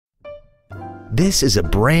This is a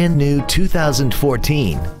brand new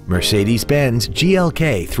 2014 Mercedes-Benz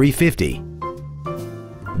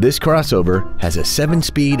GLK350. This crossover has a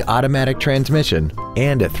 7-speed automatic transmission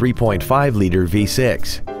and a 3.5-liter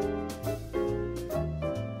V6.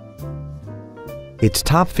 Its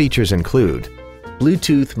top features include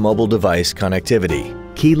Bluetooth mobile device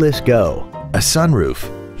connectivity, keyless go, a sunroof,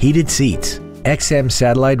 heated seats, XM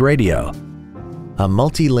satellite radio, a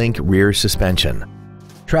multi-link rear suspension,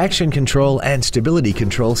 traction control and stability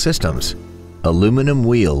control systems, aluminum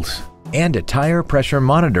wheels, and a tire pressure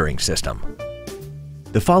monitoring system.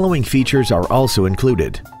 The following features are also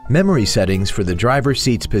included: memory settings for the driver's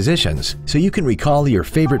seat's positions so you can recall your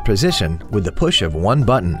favorite position with the push of one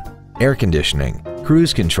button, air conditioning,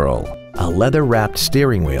 cruise control, a leather-wrapped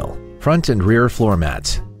steering wheel, front and rear floor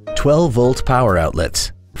mats, 12-volt power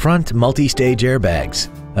outlets, front multi-stage airbags,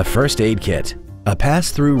 a first aid kit, a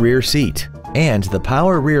pass-through rear seat, and the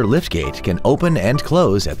power rear liftgate can open and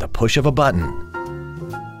close at the push of a button.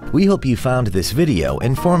 We hope you found this video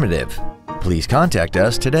informative. Please contact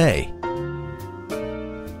us today.